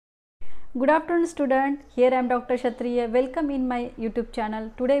Good afternoon student, here I am Dr. Kshatriya. Welcome in my YouTube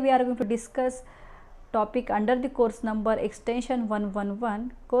channel. Today we are going to discuss topic under the course number Extension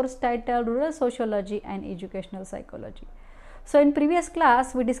 111, course title Rural Sociology and Educational Psychology. So in previous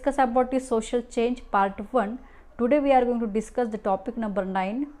class we discussed about the social change part 1. Today we are going to discuss the topic number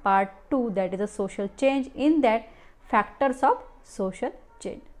 9 part 2, that is the social change, in that factors of social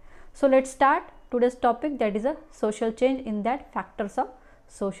change. So let's start today's topic, that is a social change, in that factors of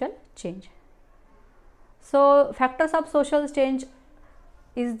social change. So factors of social change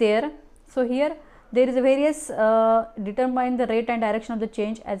is there. So here there is a various determine the rate and direction of the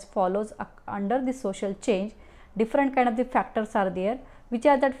change as follows. Under the social change, different kind of the factors are there. Which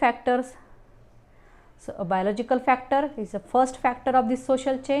are that factors? So a biological factor is the first factor of this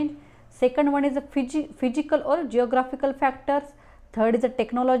social change. Second one is the physical or geographical factors. Third is the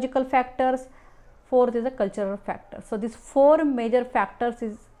technological factors. Fourth is the cultural factor. So these four major factors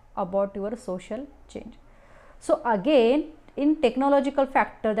is about your social change. So again, in technological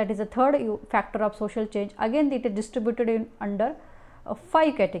factor, that is the third factor of social change, again it is distributed in under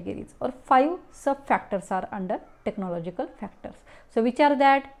 5 categories, or 5 sub factors are under technological factors. So which are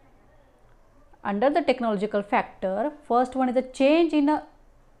that? Under the technological factor, first one is the change in a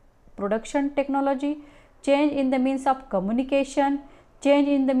production technology, change in the means of communication, change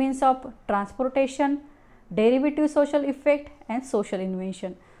in the means of transportation, derivative social effect and social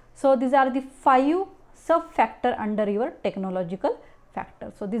invention. So these are the 5 sub factor under your technological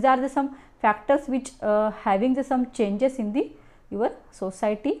factor. So these are the some factors which having the some changes in the your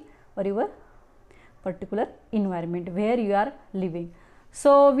society or your particular environment where you are living.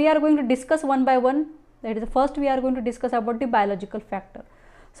 So we are going to discuss one by one. That is the first we are going to discuss about the biological factor.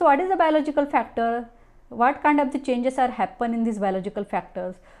 So what is the biological factor? What kind of the changes are happen in these biological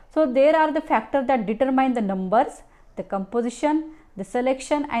factors? So there are the factors that determine the numbers, the composition, the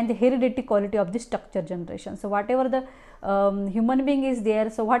selection and the hereditary quality of the structure generation. So whatever the human being is there,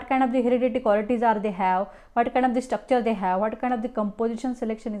 so what kind of the hereditary qualities are they have, what kind of the structure they have, what kind of the composition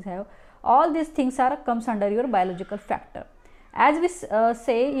selection is have, all these things are comes under your biological factor. As we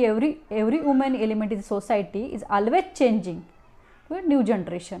say, every human element in the society is always changing to a new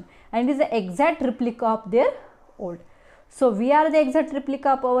generation and is the exact replica of their old. So we are the exact replica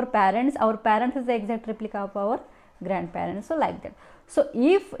of our parents is the exact replica of our grandparents, so like that. So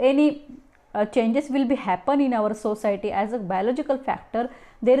if any changes will be happen in our society as a biological factor,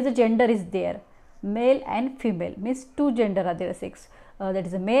 there is a gender is there, male and female, means two gender are there, sex, that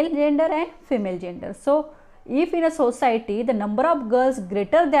is a male gender and female gender. So if in a society the number of girls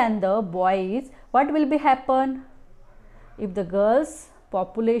greater than the boys, what will be happen? If the girls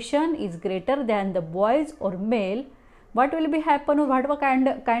population is greater than the boys or male, what will be happen, or what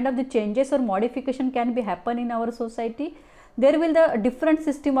kind of the changes or modification can be happen in our society? There will the different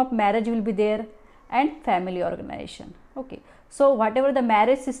system of marriage will be there and family organization. Okay, so whatever the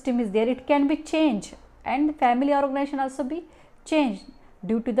marriage system is there, it can be changed and family organization also be changed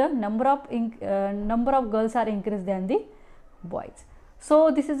due to the number of girls are increased than the boys.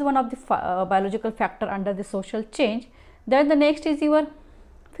 So this is one of the biological factor under the social change. Then the next is your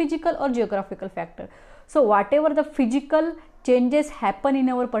physical or geographical factor. So whatever the physical changes happen in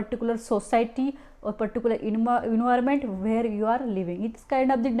our particular society or particular environment where you are living, it's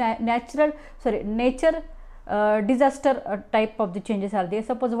kind of the nature disaster type of the changes are there.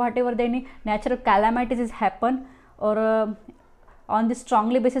 Suppose whatever the any natural calamities is happen, or on the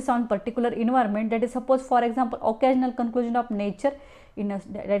strongly basis on particular environment, that is suppose for example occasional conclusion of nature in a,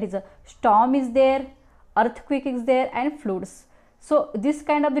 that is a storm is there, earthquake is there and floods. So this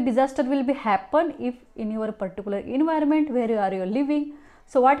kind of the disaster will be happen if in your particular environment where you are living.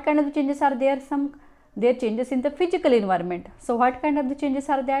 So what kind of the changes are there? There changes in the physical environment. So what kind of the changes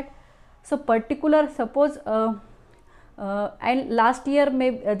are that? So particular, suppose and last year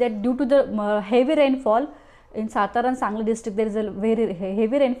that due to the heavy rainfall in Satara and Sangli district, there is a very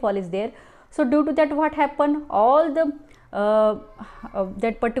heavy rainfall is there. So due to that, what happened? All the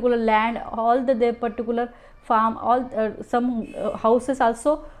that particular land, all the particular farm, all some houses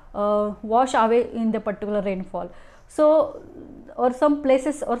also wash away in the particular rainfall. So or some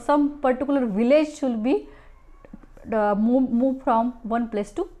places or some particular village should be move from one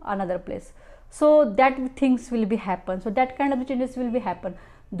place to another place. So that things will be happen. So that kind of changes will be happen.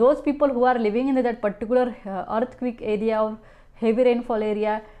 Those people who are living in that particular earthquake area or heavy rainfall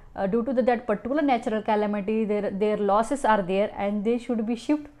area, due to that particular natural calamity, their losses are there and they should be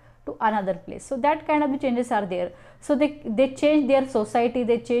shipped to another place. So that kind of the changes are there. So they change their society,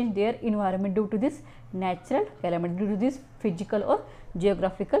 they change their environment due to this natural calamity, due to this physical or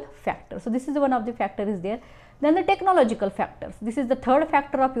geographical factor. So this is one of the factor is there. Then the technological factors. This is the third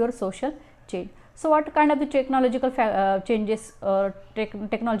factor of your social change. So what kind of the technological changes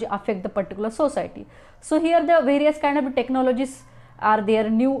technology affect the particular society? So here the various kind of technologies are there,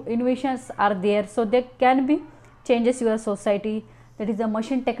 new innovations are there, so there can be changes your society. That is the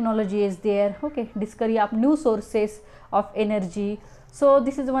machine technology is there, okay, discovery of new sources of energy. So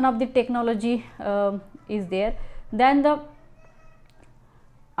this is one of the technology is there. Then the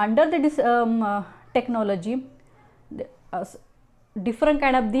under the technology, different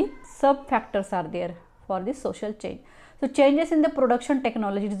kind of the sub factors are there for this social change. So changes in the production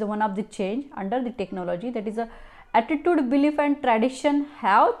technology is the one of the change under the technology. That is a attitude, belief and tradition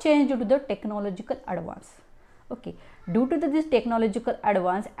have changed due to the technological advance. Okay, due to this technological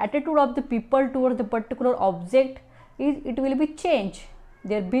advance, attitude of the people towards the particular object it will be changed.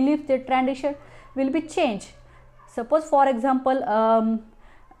 Their belief, their tradition will be changed. Suppose for example,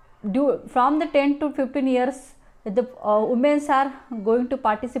 from the 10 to 15 years, the women are going to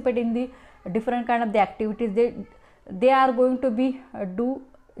participate in the different kind of the activities. They are going to be do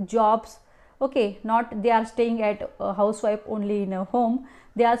jobs, okay, not they are staying at a housewife only in a home,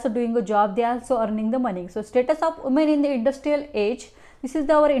 they are also doing a job, they are also earning the money. So status of women in the industrial age, this is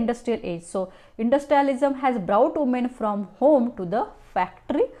our industrial age. So industrialism has brought women from home to the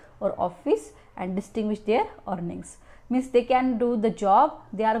factory or office and distinguish their earnings. Means they can do the job,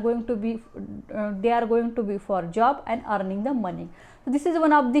 they are going to be for job and earning the money. So this is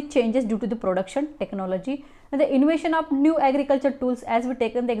one of the changes due to the production technology. And the innovation of new agriculture tools, as we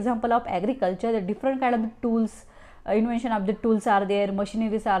taken the example of agriculture, the different kind of the tools, invention of the tools are there,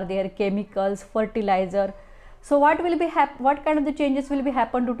 machineries are there, chemicals, fertilizer. So what will be what kind of the changes will be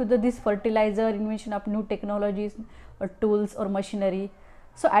happen due to this fertilizer, invention of new technologies or tools or machinery?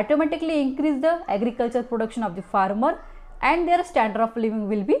 So automatically increase the agriculture production of the farmer and their standard of living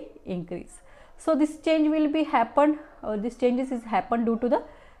will be increased. So this change will be happened, or this changes is happened due to the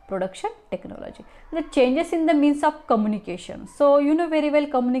production technology. The changes in the means of communication. So you know very well,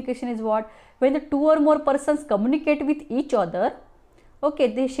 communication is what? When the two or more persons communicate with each other,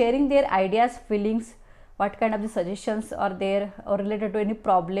 okay, they sharing their ideas, feelings, what kind of the suggestions are there or related to any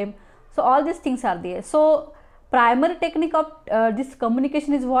problem. So all these things are there. So primary technique of this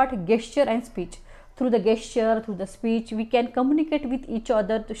communication is what? Gesture and speech. Through the gesture, through the speech, we can communicate with each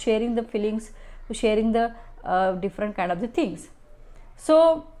other to sharing the feelings, to sharing the different kind of the things.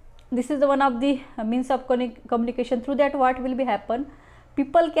 So this is the one of the means of communication. Through that, what will be happen?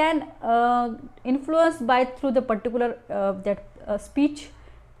 People can influence by through the particular speech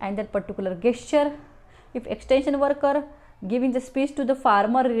and that particular gesture. If extension worker giving the speech to the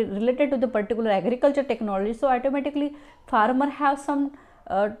farmer related to the particular agriculture technology, so automatically farmer have some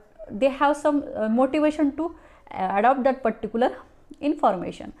they have some motivation to adopt that particular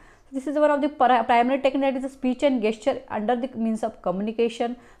information. This is one of the primary technique, that is the speech and gesture under the means of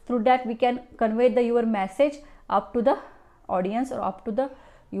communication. Through that we can convey your message up to the audience or up to the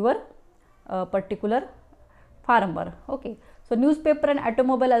your particular farmer. Okay. So newspaper and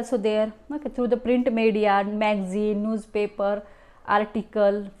automobile also there. Okay. Through the print media, magazine, newspaper,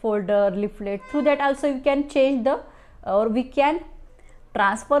 article, folder, leaflet. Through that also we can change the or we can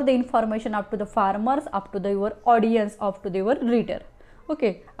transfer the information up to the farmers, up to the your audience, up to the your reader.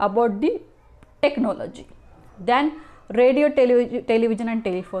 Okay, about the technology. Then radio, television and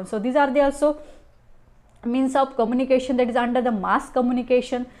telephone. So these are the also means of communication, that is under the mass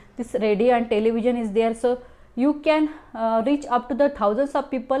communication. This radio and television is there. So you can reach up to the thousands of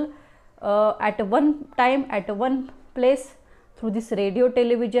people at one time, at one place through this radio,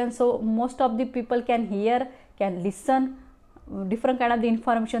 television. So most of the people can hear, can listen different kind of the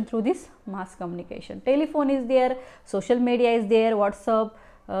information through this mass communication. Telephone is there, social media is there, WhatsApp,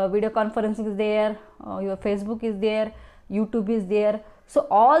 video conferencing is there, your Facebook is there, YouTube is there. So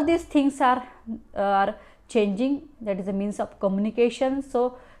all these things are changing, that is a means of communication.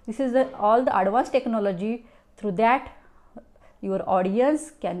 So this is all the advanced technology. Through that your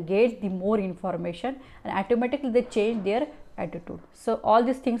audience can get the more information and automatically they change their attitude. So all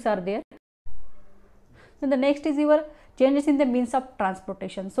these things are there. Then the next is your changes in the means of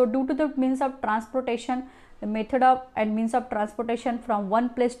transportation. So due to the means of transportation, the method of and means of transportation from one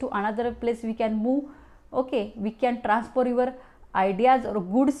place to another place we can move. Okay, we can transfer your ideas or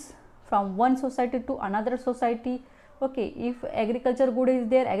goods from one society to another society. Okay, if agriculture good is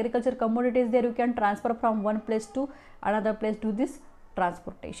there, agriculture commodity is there, you can transfer from one place to another place to this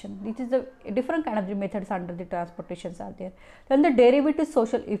transportation. This is the different kind of the methods under the transportations are there. Then the derivative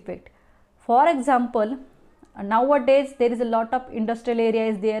social effect. For example, nowadays there is a lot of industrial area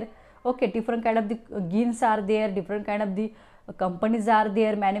is there. Okay, different kind of the genes are there, different kind of the companies are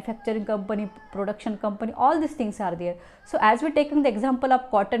there, manufacturing company, production company, all these things are there. So as we taking the example of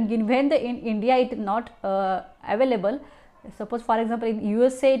cotton gin, when the in India it is not available, suppose for example in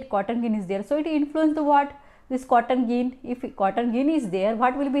USA cotton gin is there, so it influence the what, this cotton gin. If cotton gin is there,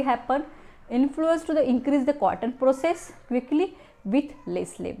 what will be happen? Influence to the increase the cotton process quickly with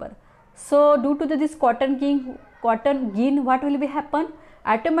less labor. So due to this cotton gin, what will be happen?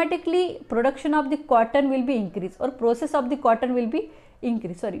 Automatically production of the cotton will be increased, or process of the cotton will be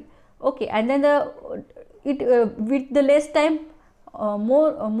increased, sorry, okay, and then with the less time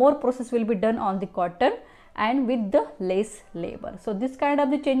more process will be done on the cotton and with the less labor. So this kind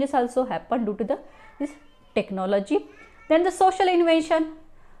of the changes also happen due to this technology. Then the social invention.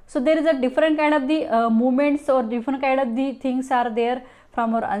 So there is a different kind of the movements or different kind of the things are there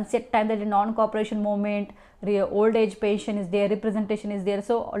from our ancient time, that the non-cooperation movement, old age pension is there, representation is there.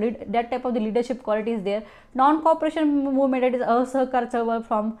 So that type of the leadership quality is there. Non-cooperation movement, that is Asahkar Chawal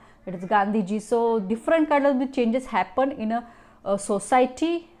from, that is Gandhiji. So different kind of the changes happen in a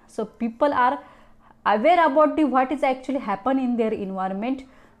society. So people are aware about what is actually happen in their environment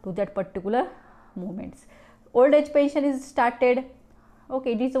to that particular movements. Old age pension is started,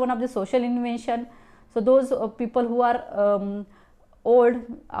 okay, it is one of the social invention. So those people who are old,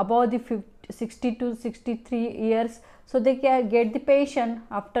 above the 60 to 63 years, so they can get the pension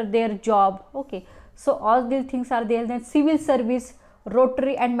after their job, okay. So all these things are there. Then civil service,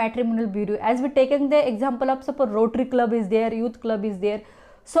 Rotary and matrimonial bureau, as we taken the example of suppose Rotary club is there, youth club is there.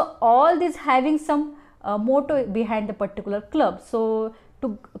 So all these having some motto behind the particular club. So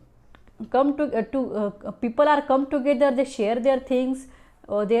to come to people are come together, they share their things,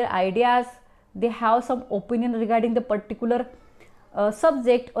 their ideas, they have some opinion regarding the particular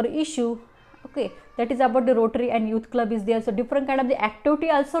subject or issue, okay, that is about the Rotary and youth club is there. So different kind of the activity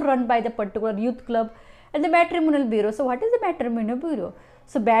also run by the particular youth club. And the matrimonial bureau. So what is the matrimonial bureau?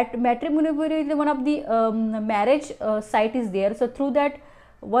 So matrimonial bureau is one of the marriage site is there. So through that,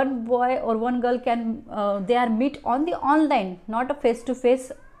 one boy or one girl can they are meet on the online, not a face to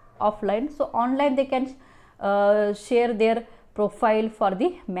face offline. So online they can share their profile for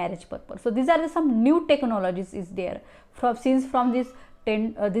the marriage purpose. So these are some new technologies is there from this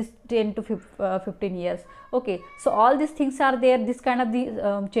 10 to 15 years, okay. So all these things are there, this kind of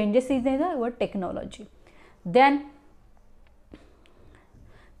the changes is in the technology. Then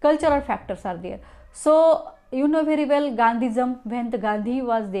cultural factors are there. So you know very well Gandhism, when the Gandhi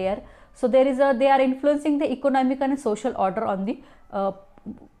was there, so they are influencing the economic and social order on the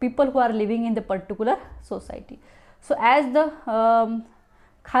people who are living in the particular society. So as the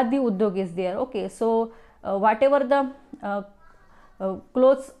Khadi Udyog is there, okay, so whatever the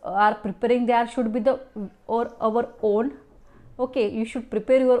clothes are preparing, there should be the or our own, okay, you should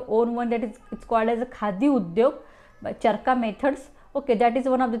prepare your own one, that is it's called as a Khadi Udyog by Charka methods, okay, that is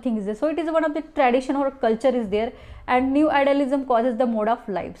one of the things there. So it is one of the tradition or culture is there. And new idealism causes the mode of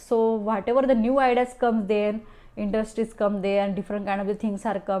life. So whatever the new ideas comes there, industries come there, and different kind of the things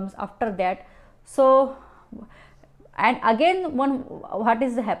are comes after that. So and again what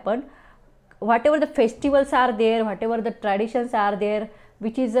is happen, whatever the festivals are there, whatever the traditions are there,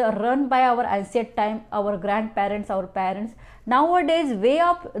 which is run by our ancient time, our grandparents, our parents, nowadays way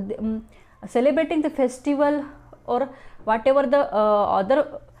of celebrating the festival or whatever the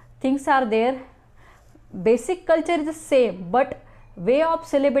other things are there, basic culture is the same, but way of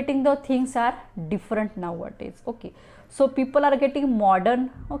celebrating the things are different nowadays, okay. So people are getting modern,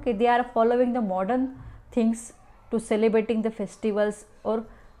 okay, they are following the modern things to celebrating the festivals or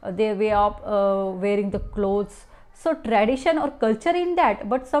their way of wearing the clothes. So tradition or culture in that,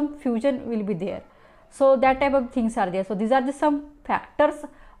 but some fusion will be there. So that type of things are there. So these are the some factors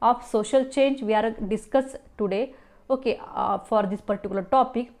of social change we are discuss today, okay, for this particular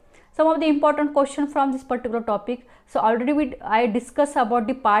topic. Some of the important questions from this particular topic. So already I discussed about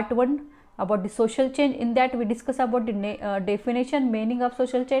the part 1 about the social change. In that we discuss about the definition, meaning of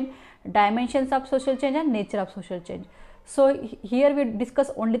social change, dimensions of social change, and nature of social change. So here we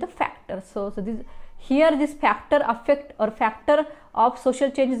discuss only the factors. So this factor affect or factor of social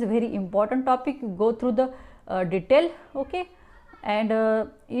change is a very important topic. You go through the detail, okay, and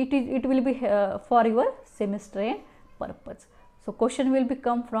it will be for your semester purpose. So question will be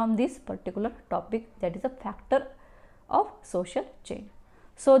come from this particular topic, that is a factor of social change.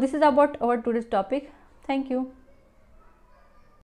 So this is about our today's topic. Thank you.